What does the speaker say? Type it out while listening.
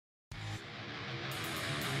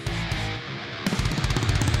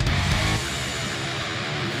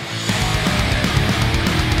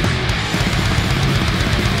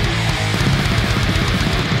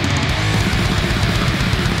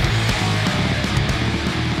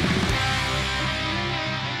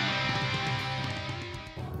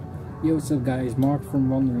Yo, what's up guys, Mark from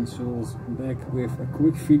Wandering Souls, back with a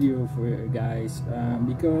quick video for you guys,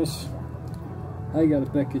 because I got a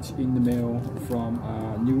package in the mail from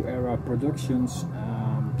New Era Productions.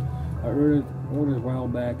 I ordered a while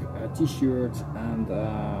back a t-shirt, and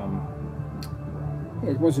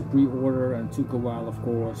it was a pre-order and took a while, of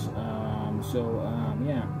course.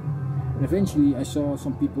 Yeah, and eventually I saw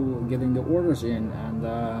some people getting the orders in, and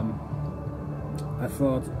I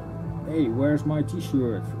thought, hey, where's my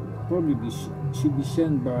t-shirt? Probably should be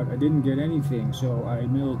sent, but I didn't get anything, so I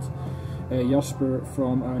mailed Jasper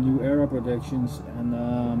from New Era Productions, and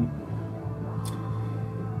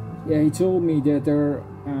yeah, he told me that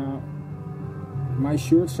my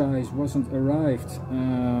shirt size wasn't arrived,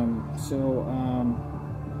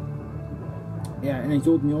 yeah, and he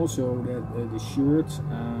told me also that the shirts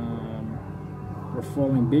were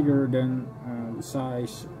falling bigger than the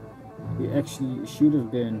size it actually should have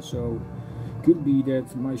been. So could be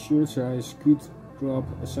that my shirt size could drop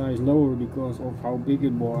a size lower because of how big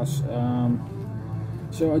it was.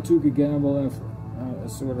 So I took a gamble and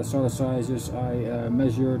sort of saw the sizes. I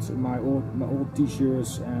measured my old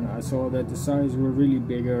t-shirts, and I saw that the sizes were really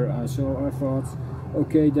bigger. So I thought,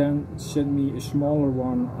 okay, then send me a smaller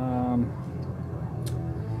one.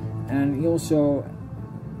 And he also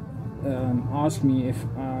asked me if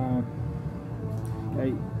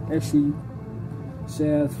I actually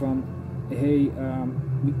said from, hey,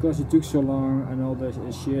 because it took so long and all that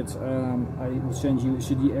shit, I will send you a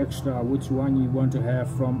CD extra, which one you want to have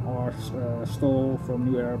from our stall from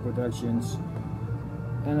New Era Productions.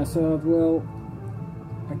 And I thought, well,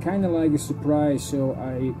 I kind of like a surprise, so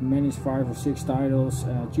I managed 5 or 6 titles,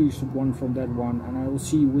 choose one from that one, and I will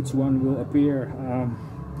see which one will appear.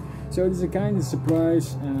 So it's a kind of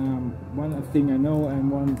surprise, one thing I know and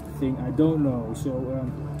one thing I don't know. So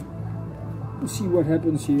we'll see what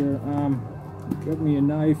happens here. Got me a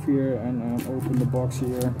knife here, and open the box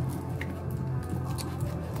here.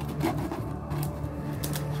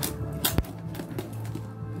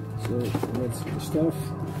 So that's the stuff.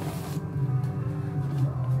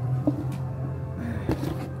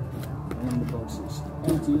 And the box is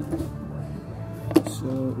empty.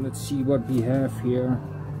 So let's see what we have here.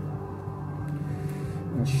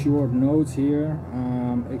 A short note here.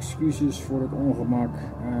 Excuses voor het ongemak.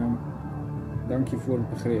 Dank je voor het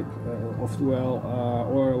begrip. Oftewel,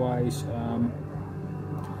 otherwise,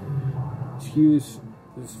 excuse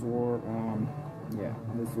for yeah,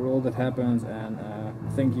 for all that happened, and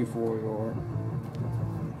thank you for your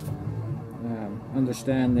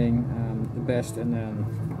understanding. The best, and then,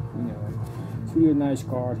 you know, it's really a nice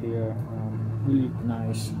card here. Really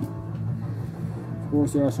nice. Of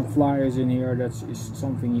course, there are some flyers in here. That is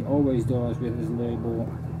something he always does with his label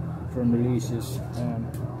from releases.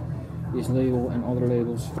 His label and other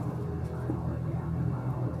labels.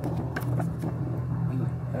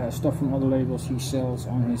 Stuff from other labels he sells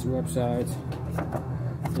on his website.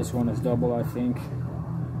 This one is double, I think.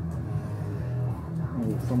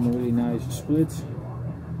 From a really nice split.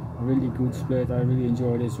 A really good split. I really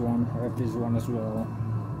enjoy this one. I have this one as well.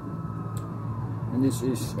 And this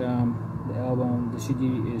is the album. The CD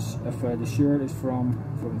is, the shirt is from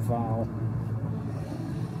Vaal.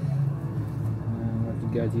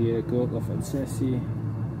 Got here Cult of Ancestry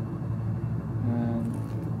and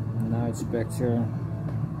Night Spectre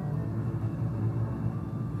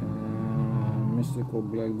and Mystical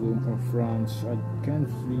Black Bloom from France. I can't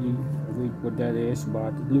really read what that is,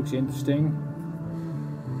 but it looks interesting,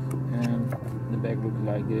 and the back looks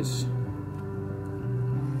like this.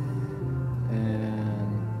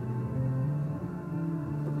 And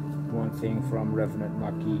one thing from Revenant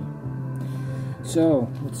Maki. So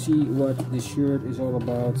let's see what this shirt is all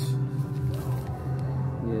about.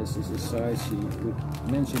 Yes, this is size he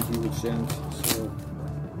mentioned he would send. So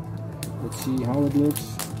let's see how it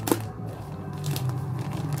looks.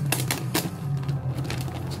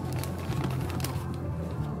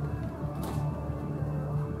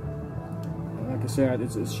 Like I said,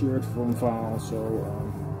 it's a shirt from Vaal, so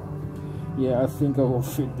yeah, I think I will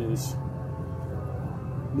fit this.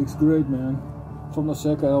 Looks great, man. From the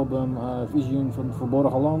second album, Vision van het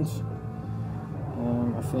Verborgen Land,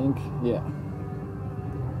 I think, yeah.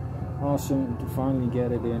 Awesome to finally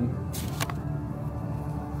get it in.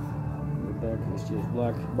 The back is just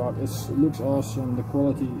black, but it looks awesome. The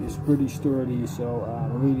quality is pretty sturdy, so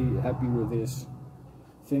I'm really happy with this.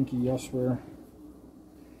 Thank you, Jasper.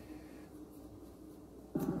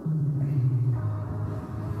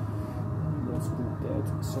 Let's put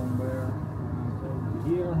that somewhere over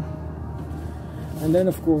here. And then,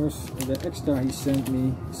 of course, the extra he sent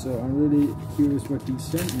me, so I'm really curious what he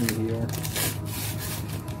sent me here.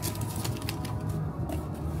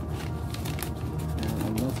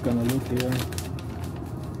 gonna look here.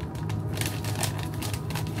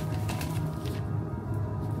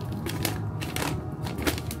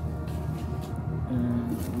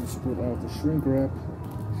 And let's put out the shrink wrap.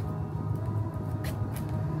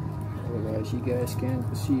 Otherwise you guys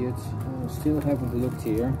can't see it. I still haven't looked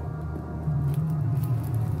here.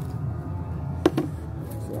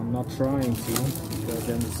 So I'm not trying to, because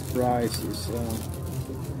then the price is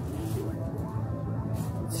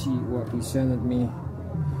let's see what he sent me.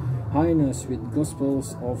 Heinous with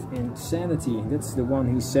Gospels of Insanity. That's the one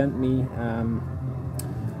he sent me.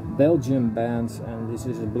 Belgian band, and this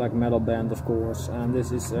is a black metal band, of course, and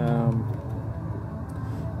this is a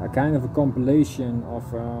kind of a compilation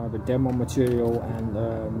of the demo material and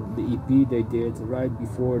the EP they did right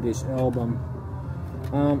before this album.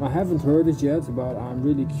 I haven't heard it yet, but I'm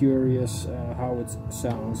really curious how it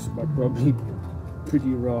sounds, but probably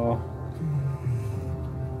pretty raw.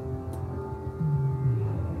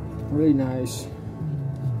 Really nice.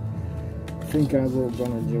 I think I will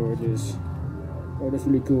gonna enjoy this. Oh, that's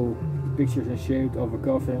really cool. Pictures in shade of a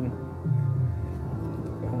coffin.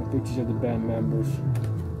 Pictures of the band members.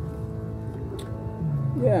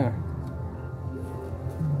 Yeah.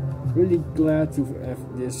 Really glad to have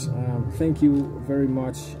this. Thank you very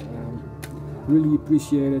much. Really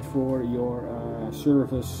appreciate it for your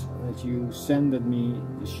service that you sent me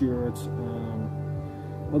the shirt.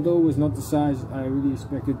 Although it's not the size I really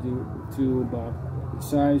expected to, but the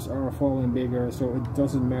size are falling bigger, so it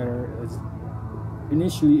doesn't matter.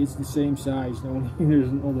 Initially it's the same size, only there's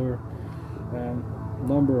another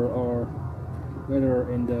number or letter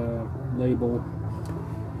in the label.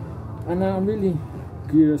 And I'm really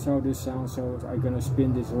curious how this sounds, so I'm gonna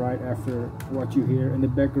spin this right after what you hear in the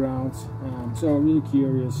background. So really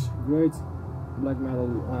curious. Great black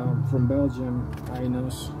metal from Belgium,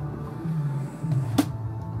 Heinous.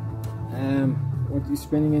 What is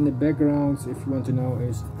spinning in the background, if you want to know,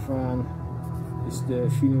 is Kvaen. It's the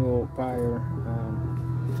funeral Pyre.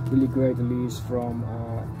 Really great release from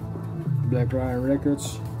Black Lion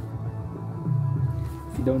Records.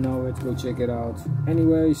 If you don't know it, go check it out.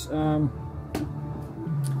 Anyways,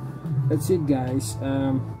 that's it, guys.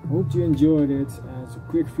 Hope you enjoyed it. It's a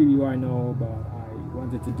quick video, I know, but I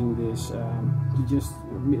wanted to do this to just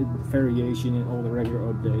variation in all the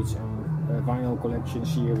regular updates on the vinyl collection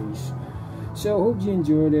series. So hope you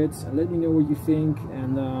enjoyed it. Let me know what you think,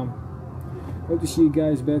 and hope to see you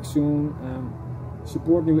guys back soon.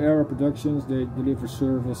 Support New Era Productions, they deliver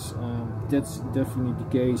service. That's definitely the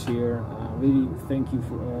case here. Really thank you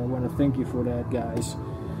for, want to thank you for that, guys.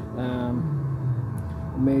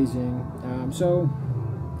 Amazing. So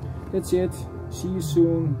that's it. See you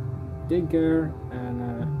soon. Take care, and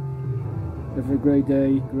have a great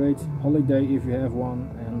day, great holiday if you have one,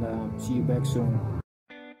 and see you back soon.